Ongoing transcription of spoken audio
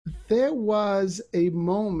There was a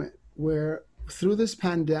moment where, through this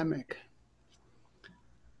pandemic,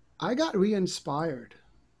 I got re inspired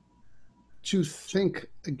to think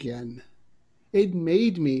again. It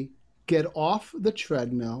made me get off the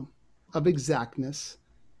treadmill of exactness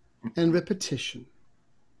and repetition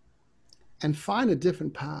and find a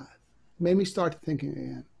different path. It made me start thinking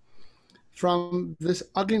again. From this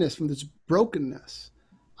ugliness, from this brokenness,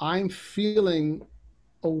 I'm feeling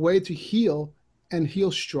a way to heal and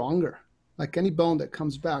heal stronger, like any bone that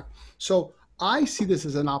comes back. So I see this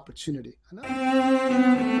as an opportunity.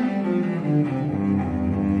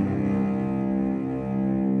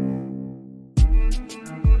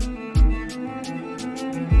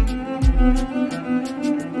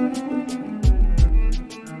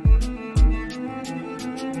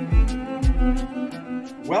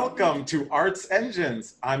 Welcome to Arts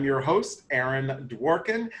Engines. I'm your host, Aaron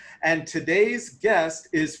Dworkin, and today's guest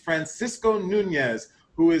is Francisco Nunez,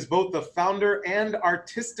 who is both the founder and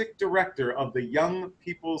artistic director of the Young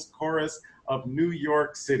People's Chorus of New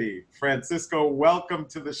York City. Francisco, welcome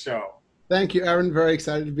to the show. Thank you, Aaron. Very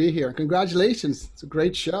excited to be here. Congratulations. It's a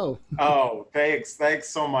great show. Oh, thanks. Thanks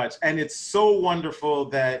so much. And it's so wonderful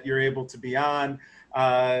that you're able to be on.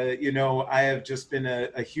 I have just been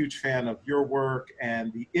a huge fan of your work,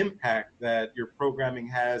 and the impact that your programming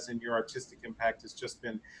has and your artistic impact has just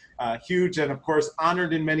been huge, and of course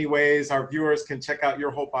honored in many ways. Our viewers can check out your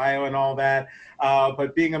whole bio and all that,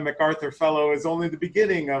 but being a MacArthur Fellow is only the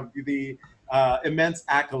beginning of the immense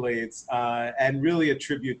accolades, and really a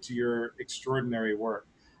tribute to your extraordinary work.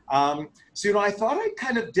 I thought I'd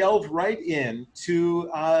kind of delve right into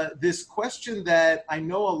this question that I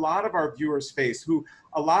know a lot of our viewers face, who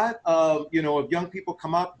a lot of young people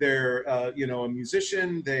come up, they're, a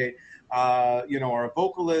musician, they, are a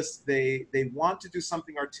vocalist, they want to do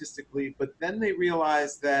something artistically, but then they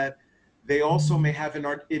realize that they also may have an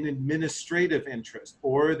administrative interest,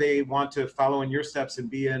 or they want to follow in your steps and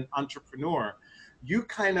be an entrepreneur. You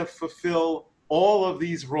kind of fulfill all of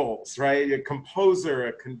these roles, right? A composer,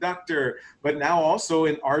 a conductor, but now also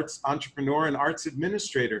an arts entrepreneur and arts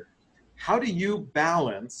administrator. How do you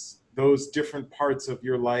balance those different parts of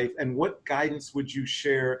your life, and what guidance would you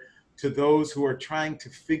share to those who are trying to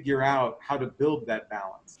figure out how to build that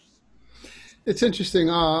balance? It's interesting.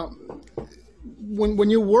 When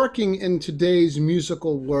you're working in today's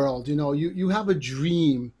musical world, you have a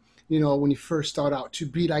dream, when you first start out, to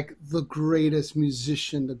be like the greatest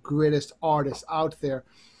musician, the greatest artist out there.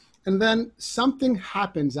 And then something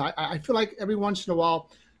happens. I feel like every once in a while,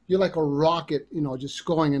 you're like a rocket, just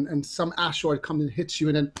going, and some asteroid comes and hits you,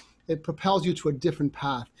 and then it propels you to a different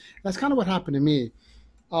path. That's kind of what happened to me.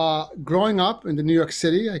 Growing up in the New York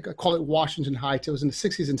City, I call it Washington Heights. It was in the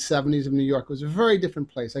 60s and 70s of New York. It was a very different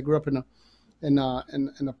place. I grew up in a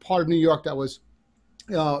part of New York that was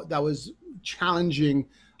challenging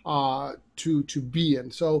to be in.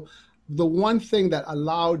 So the one thing that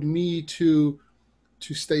allowed me to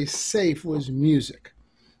stay safe was music.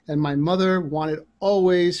 And my mother wanted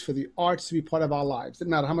always for the arts to be part of our lives.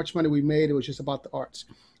 Didn't matter how much money we made, it was just about the arts.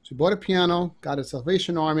 So we bought a piano, got a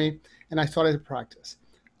Salvation Army, and I started to practice.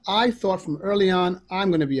 I thought from early on, I'm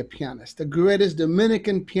going to be a pianist, the greatest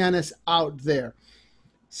Dominican pianist out there.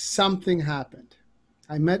 Something happened.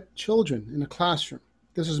 I met children in a classroom.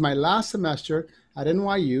 This was my last semester at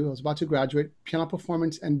NYU. I was about to graduate, piano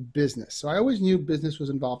performance and business. So I always knew business was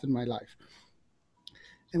involved in my life.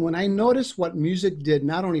 And when I noticed what music did,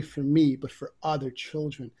 not only for me, but for other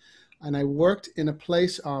children, and I worked in a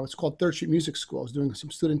place, it's called Third Street Music School. I was doing some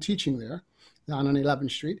student teaching there, down on 11th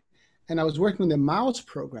Street. And I was working in the MOUS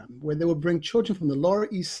program, where they would bring children from the Lower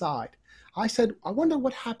East Side. I said, I wonder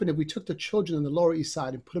what happened if we took the children in the Lower East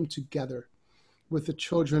Side and put them together with the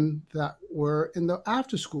children that were in the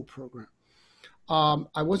after-school program.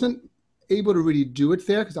 I wasn't able to really do it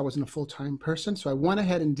there because I wasn't a full-time person. So I went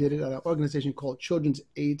ahead and did it at an organization called Children's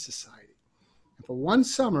Aid Society. And for one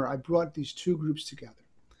summer, I brought these two groups together.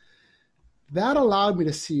 That allowed me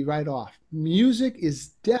to see right off, music is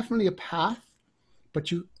definitely a path,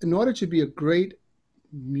 but in order to be a great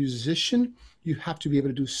musician, you have to be able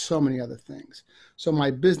to do so many other things. So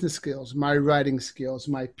my business skills, my writing skills,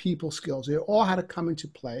 my people skills, they all had to come into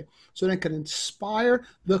play so that I could inspire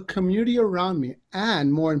the community around me,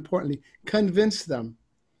 and more importantly, convince them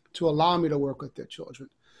to allow me to work with their children.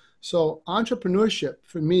 So entrepreneurship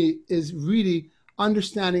for me is really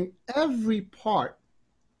understanding every part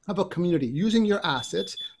of a community, using your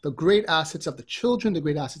assets, the great assets of the children, the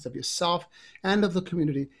great assets of yourself and of the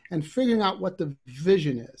community, and figuring out what the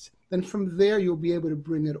vision is. Then from there, you'll be able to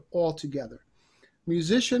bring it all together.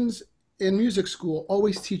 Musicians in music school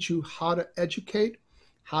always teach you how to educate,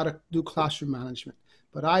 how to do classroom management.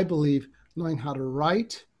 But I believe knowing how to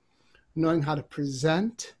write, knowing how to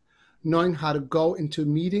present, knowing how to go into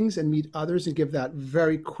meetings and meet others and give that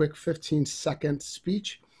very quick 15-second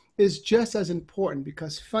speech is just as important,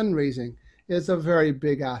 because fundraising is a very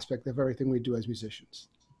big aspect of everything we do as musicians.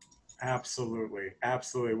 Absolutely,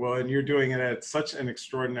 absolutely. Well, and you're doing it at such an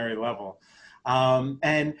extraordinary level.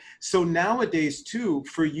 And so nowadays, too,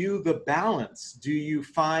 for you, the balance, do you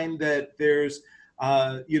find that there's,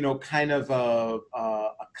 kind of a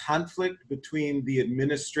conflict between the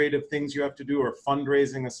administrative things you have to do, or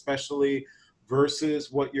fundraising especially,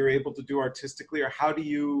 versus what you're able to do artistically? Or how do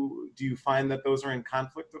you find that those are in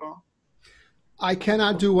conflict at all? I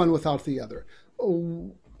cannot do one without the other.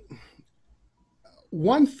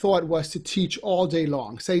 One thought was to teach all day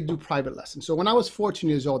long, say do private lessons. So when I was 14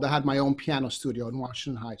 years old, I had my own piano studio in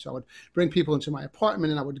Washington Heights. So I would bring people into my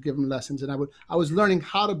apartment and I would give them lessons. And I was learning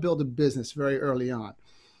how to build a business very early on.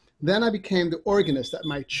 Then I became the organist at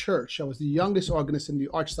my church. I was the youngest organist in the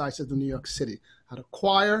Archdiocese of New York City. I had a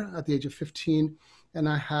choir at the age of 15, and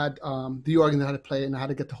I had the organ that I had to play, and I had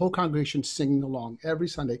to get the whole congregation singing along every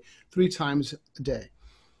Sunday, 3 times a day.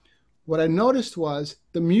 What I noticed was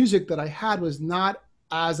the music that I had was not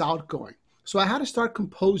as outgoing. So I had to start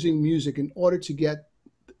composing music in order to get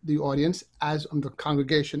the audience, as the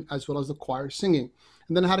congregation, as well as the choir singing.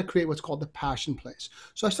 And then I had to create what's called the passion plays.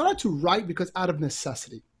 So I started to write because out of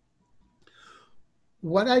necessity.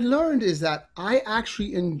 What I learned is that I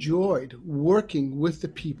actually enjoyed working with the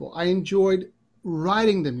people. I enjoyed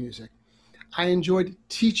writing the music. I enjoyed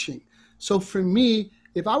teaching. So for me,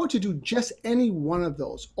 if I were to do just any one of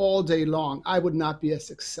those all day long, I would not be as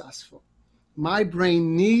successful. My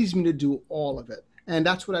brain needs me to do all of it. And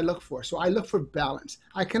that's what I look for. So I look for balance.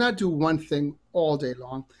 I cannot do one thing all day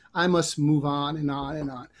long. I must move on and on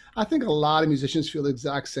and on. I think a lot of musicians feel the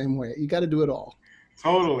exact same way. You got to do it all.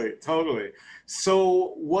 Totally, totally.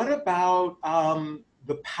 So what about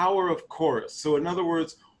the power of chorus? So in other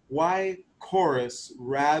words, why chorus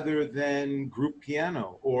rather than group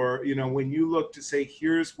piano? Or, when you look to say,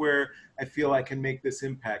 here's where I feel I can make this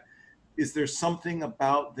impact, is there something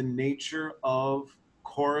about the nature of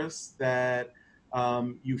chorus that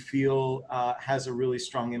you feel has a really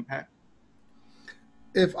strong impact?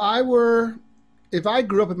 If I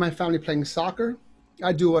grew up in my family playing soccer,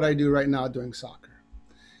 I'd do what I do right now doing soccer.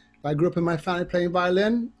 If I grew up in my family playing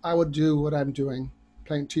violin, I would do what I'm doing,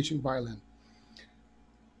 teaching violin.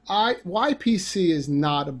 YPC is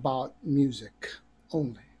not about music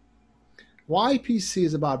only. YPC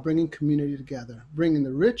is about bringing community together, bringing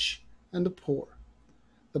the rich and the poor,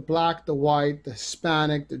 the black, the white, the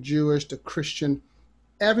Hispanic, the Jewish, the Christian,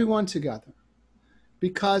 everyone together,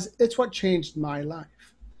 because it's what changed my life.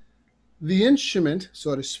 The instrument,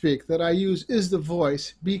 so to speak, that I use is the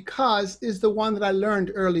voice, because it's the one that I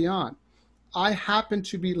learned early on. I happen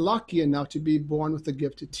to be lucky enough to be born with the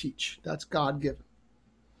gift to teach. That's God-given.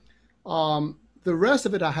 The rest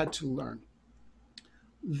of it I had to learn.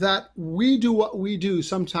 That we do what we do,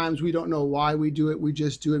 sometimes we don't know why we do it. We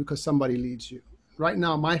just do it because somebody leads you. Right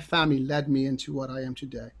now, my family led me into what I am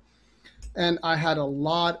today. And I had a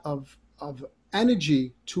lot of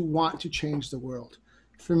energy to want to change the world.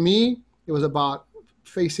 For me, it was about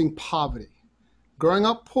facing poverty. Growing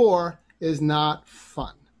up poor is not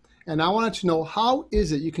fun. And I wanted to know, how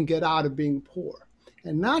is it you can get out of being poor?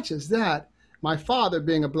 And not just that, my father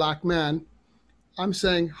being a black man, I'm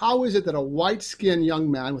saying, how is it that a white-skinned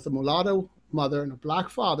young man with a mulatto mother and a black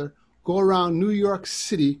father go around New York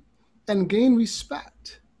City and gain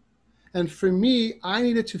respect? And for me, I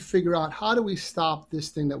needed to figure out, how do we stop this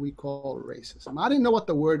thing that we call racism? I didn't know what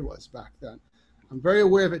the word was back then. I'm very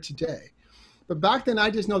aware of it today. But back then, I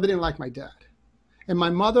just know they didn't like my dad. And my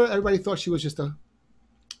mother, everybody thought she was just the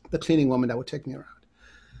cleaning woman that would take me around.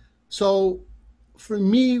 So for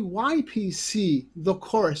me, YPC, the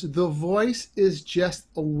chorus, the voice, is just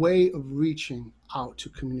a way of reaching out to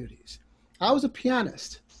communities. I was a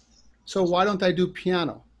pianist, so why don't I do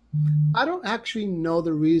piano? I don't actually know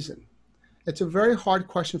the reason. It's a very hard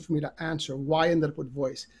question for me to answer, why I ended up with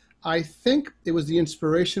voice. I think it was the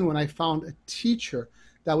inspiration when I found a teacher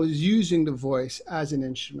that was using the voice as an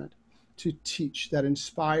instrument to teach that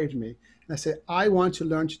inspired me. And I said, I want to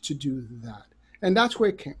learn to do that. And that's where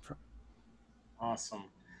it came from. Awesome.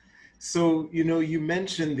 So, you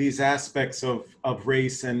mentioned these aspects of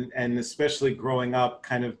race and especially growing up,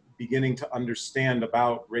 kind of beginning to understand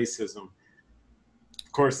about racism.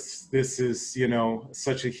 Of course, this is,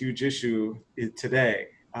 such a huge issue today.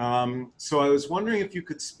 So I was wondering if you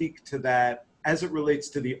could speak to that as it relates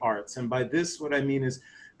to the arts. And by this, what I mean is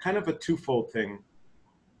kind of a twofold thing.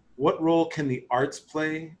 What role can the arts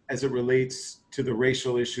play as it relates to the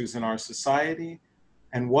racial issues in our society?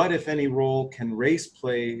 And what, if any, role can race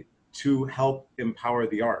play to help empower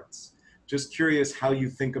the arts? Just curious how you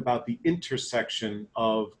think about the intersection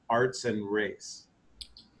of arts and race.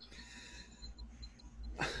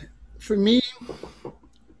 For me,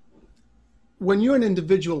 when you're an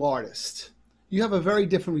individual artist, you have a very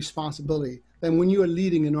different responsibility than when you are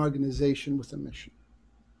leading an organization with a mission.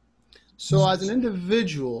 So as an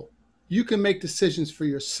individual, you can make decisions for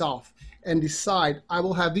yourself and decide, I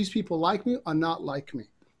will have these people like me or not like me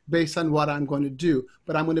based on what I'm going to do,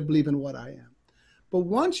 but I'm going to believe in what I am. But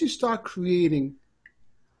once you start creating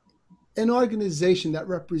an organization that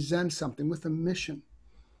represents something with a mission,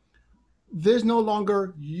 there's no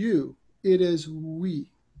longer you, it is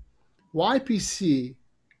we. YPC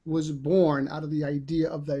was born out of the idea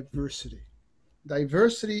of diversity.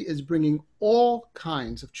 Diversity is bringing all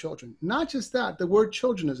kinds of children. Not just that, the word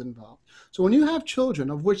children is involved. So when you have children,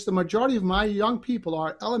 of which the majority of my young people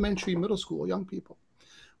are elementary, middle school young people,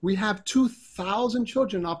 we have 2,000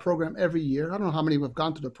 children in our program every year. I don't know how many have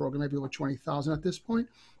gone through the program, maybe over 20,000 at this point.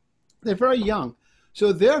 They're very young.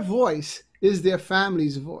 So their voice is their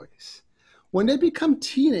family's voice. When they become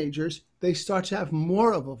teenagers, they start to have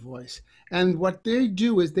more of a voice. And what they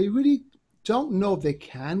do is they really don't know if they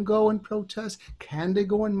can go and protest. Can they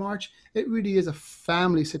go and march? It really is a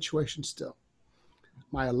family situation still.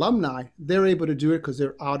 My alumni, they're able to do it because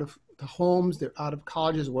they're out of the homes, they're out of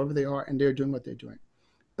colleges, wherever they are, and they're doing what they're doing.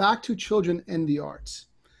 Back to children and the arts.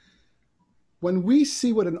 When we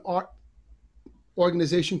see what an art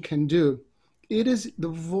organization can do, it is the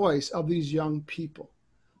voice of these young people.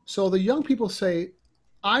 So the young people say,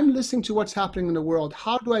 I'm listening to what's happening in the world.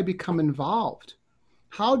 How do I become involved?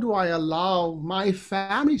 How do I allow my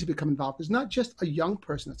family to become involved? It's not just a young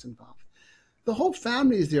person that's involved. The whole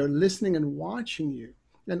family is there listening and watching you.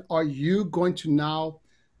 And are you going to now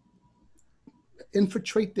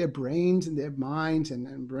infiltrate their brains and their minds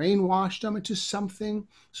and brainwash them into something?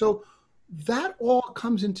 So that all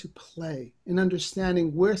comes into play in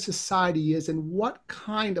understanding where society is and what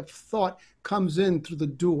kind of thought comes in through the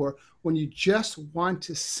door when you just want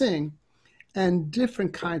to sing, and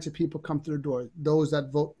different kinds of people come through the door, those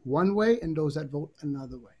that vote one way and those that vote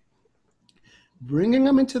another way. Bringing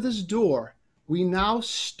them into this door, we now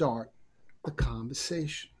start the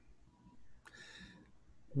conversation.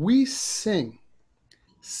 We sing.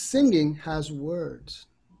 Singing has words.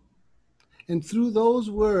 And through those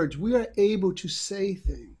words, we are able to say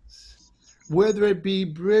things, whether it be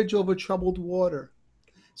bridge over troubled water.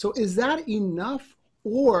 So is that enough?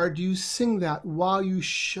 Or do you sing that while you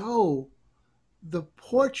show the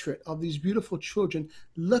portrait of these beautiful children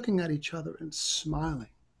looking at each other and smiling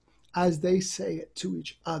as they say it to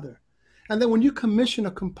each other? And then when you commission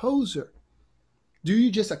a composer, do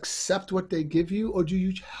you just accept what they give you, or do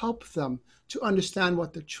you help them to understand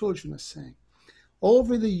what the children are saying?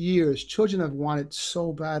 Over the years, children have wanted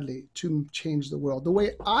so badly to change the world, the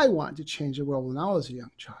way I wanted to change the world when I was a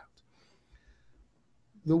young child.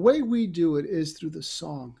 The way we do it is through the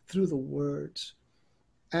song, through the words.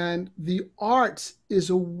 And the arts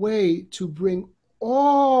is a way to bring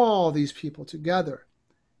all these people together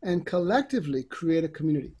and collectively create a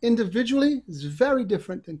community. Individually is very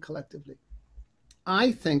different than collectively.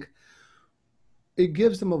 I think it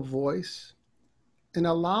gives them a voice and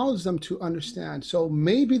allows them to understand. So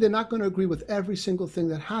maybe they're not going to agree with every single thing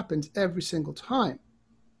that happens every single time,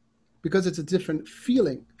 because it's a different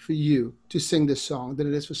feeling for you to sing this song than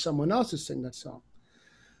it is for someone else to sing that song.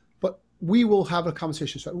 But we will have a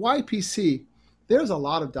conversation. So at YPC, there's a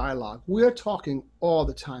lot of dialogue. We're talking all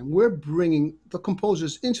the time. We're bringing the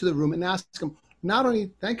composers into the room and asking them, not only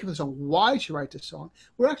thank you for the song, why did you write this song?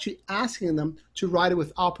 We're actually asking them to write it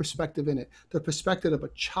with our perspective in it, the perspective of a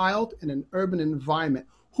child in an urban environment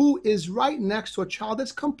who is right next to a child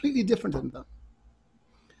that's completely different than them.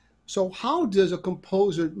 So how does a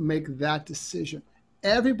composer make that decision?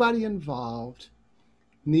 Everybody involved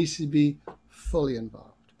needs to be fully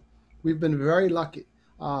involved. We've been very lucky.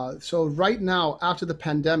 So right now, after the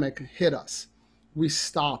pandemic hit us, we just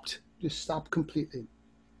stopped completely.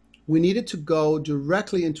 We needed to go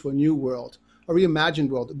directly into a new world, a reimagined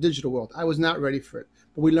world, a digital world. I was not ready for it,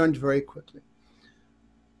 but we learned very quickly.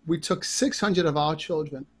 We took 600 of our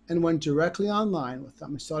children and went directly online with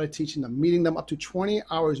them and started teaching them, meeting them up to 20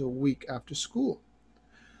 hours a week after school.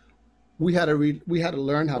 We had to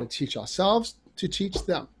learn how to teach ourselves, to teach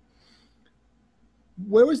them.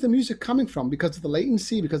 Where was the music coming from? Because of the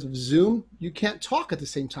latency, because of Zoom, you can't talk at the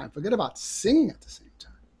same time. Forget about singing at the same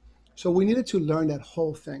time. So we needed to learn that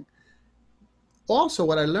whole thing. Also,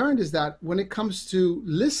 what I learned is that when it comes to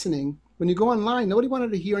listening, when you go online, nobody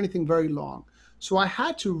wanted to hear anything very long. So I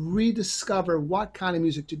had to rediscover what kind of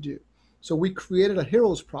music to do. So we created a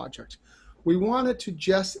Heroes Project. We wanted to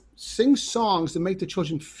just sing songs to make the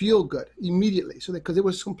children feel good immediately, so that because it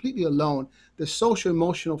was completely alone, the social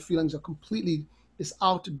emotional feelings are completely is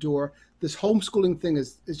out the door. This homeschooling thing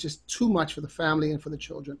is just too much for the family and for the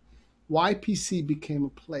children. YPC became a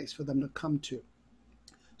place for them to come to.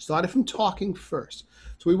 Started from talking first.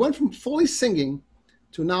 So we went from fully singing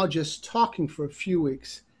to now just talking for a few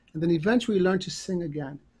weeks, and then eventually learned to sing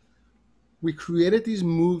again. We created these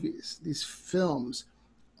movies, these films,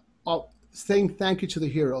 saying thank you to the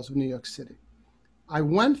heroes of New York City. I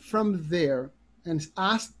went from there and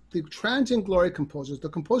asked the Transient Glory composers, the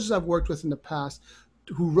composers I've worked with in the past,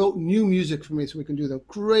 who wrote new music for me so we can do the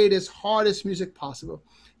greatest, hardest music possible,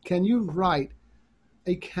 can you write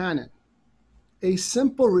a canon, a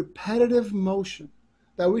simple repetitive motion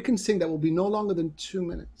that we can sing that will be no longer than 2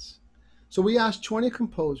 minutes? So we asked 20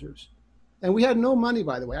 composers, and we had no money,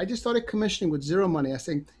 by the way. I just started commissioning with zero money. I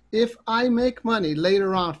saying, if I make money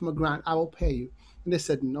later on from a grant, I will pay you. And they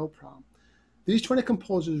said, no problem. These 20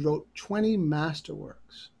 composers wrote 20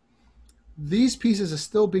 masterworks. These pieces are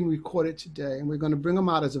still being recorded today, and we're going to bring them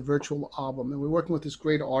out as a virtual album. And we're working with this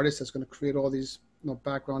great artist that's going to create all these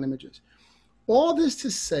background images. All this to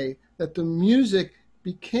say that the music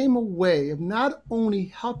became a way of not only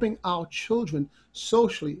helping our children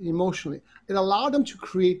socially, emotionally, it allowed them to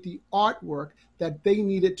create the artwork that they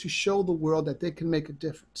needed to show the world that they can make a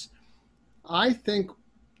difference. I think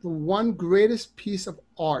the one greatest piece of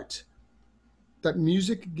art that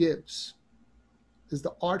music gives is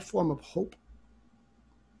the art form of hope.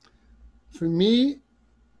 For me,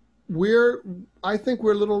 I think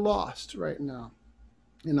we're a little lost right now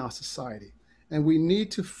in our society, and we need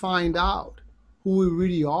to find out who we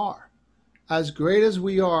really are. As great as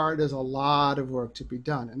we are, there's a lot of work to be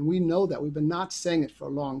done, and we know that. We've been not saying it for a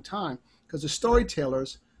long time because the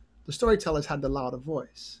storytellers had the louder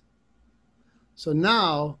voice. So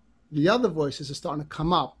now the other voices are starting to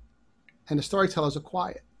come up, and the storytellers are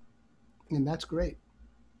quiet, and that's great.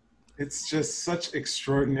 It's just such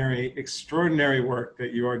extraordinary, extraordinary work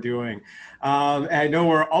that you are doing. I know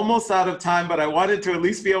we're almost out of time, but I wanted to at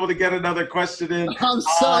least be able to get another question in. I'm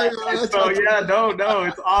sorry. No,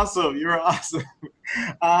 it's awesome. You're awesome.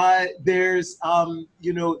 There's,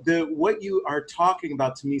 what you are talking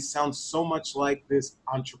about to me sounds so much like this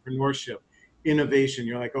entrepreneurship, innovation.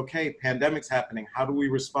 You're like, okay, pandemic's happening. How do we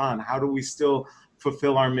respond? How do we still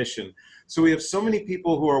fulfill our mission? So we have so many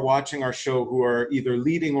people who are watching our show who are either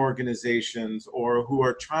leading organizations or who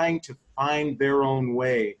are trying to find their own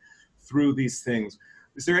way through these things.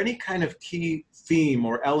 Is there any kind of key theme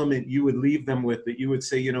or element you would leave them with that you would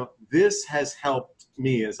say, this has helped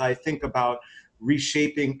me as I think about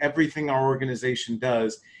reshaping everything our organization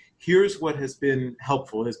does? Here's what has been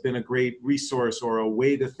helpful, has been a great resource or a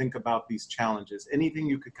way to think about these challenges. Anything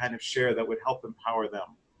you could kind of share that would help empower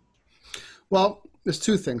them? Well, there's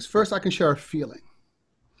two things. First, I can share a feeling.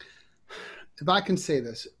 If I can say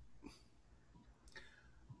this,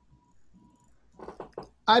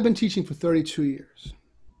 I've been teaching for 32 years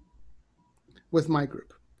with my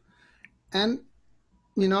group. And,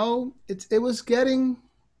 it was getting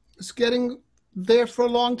there for a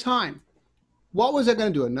long time. What was I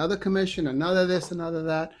going to do? Another commission, another this, another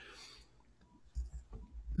that.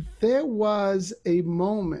 There was a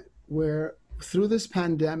moment where through this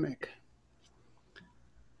pandemic,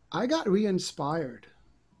 I got re-inspired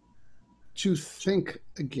to think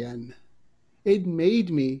again. It made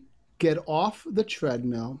me get off the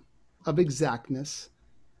treadmill of exactness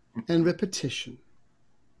and repetition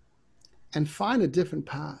and find a different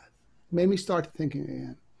path. It made me start thinking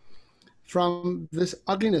again. From this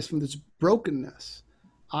ugliness, from this brokenness,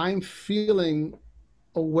 I'm feeling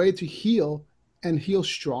a way to heal and heal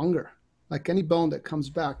stronger, like any bone that comes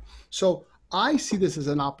back. So I see this as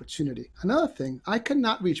an opportunity. Another thing, I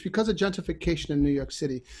cannot reach, because of gentrification in New York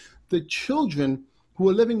City, the children who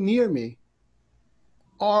are living near me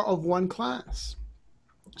are of one class.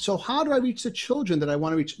 So how do I reach the children that I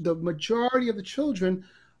want to reach? The majority of the children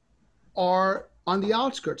are on the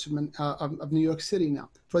outskirts of New York City now.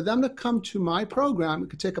 For them to come to my program, it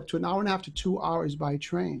could take up to 1.5 hours to 2 hours by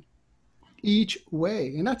train each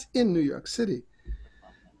way, and that's in New York City.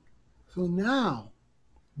 So now,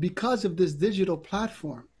 because of this digital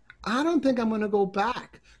platform, I don't think I'm going to go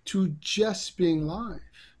back to just being live.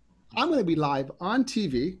 I'm going to be live on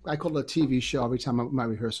TV. I call it a TV show every time my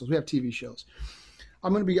rehearsals. We have TV shows.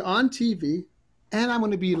 I'm going to be on TV, and I'm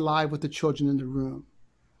going to be live with the children in the room.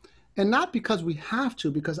 And not because we have to,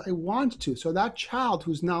 because I want to. So that child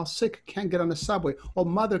who's now sick can't get on the subway, or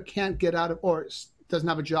mother can't get out of, or doesn't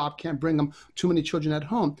have a job, can't bring them too many children at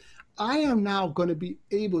home. I am now going to be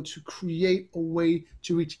able to create a way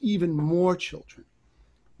to reach even more children,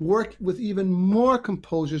 work with even more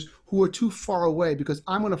composers who are too far away, because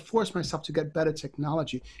I'm going to force myself to get better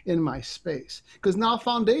technology in my space. Because now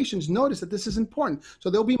foundations notice that this is important. So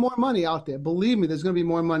there'll be more money out there. Believe me, there's going to be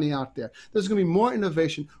more money out there. There's going to be more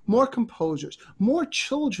innovation, more composers, more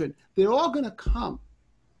children. They're all going to come,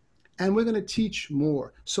 and we're going to teach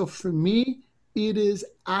more. So for me, it is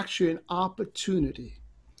actually an opportunity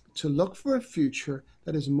to look for a future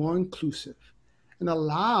that is more inclusive and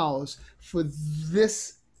allows for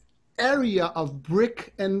this area of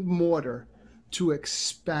brick and mortar to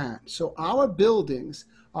expand. So our buildings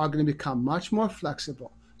are going to become much more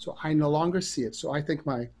flexible. So I no longer see it. So I think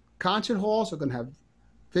my concert halls are going to have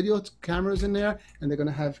video cameras in there, and they're going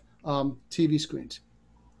to have TV screens.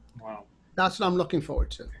 Wow. That's what I'm looking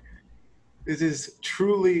forward to. This is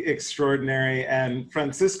truly extraordinary. And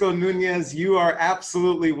Francisco Nunez, you are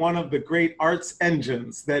absolutely one of the great arts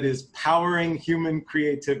engines that is powering human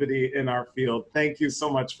creativity in our field. Thank you so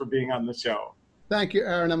much for being on the show. Thank you,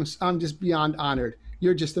 Aaron. I'm just beyond honored.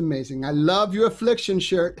 You're just amazing. I love your Affliction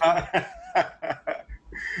shirt.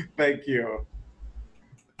 Thank you.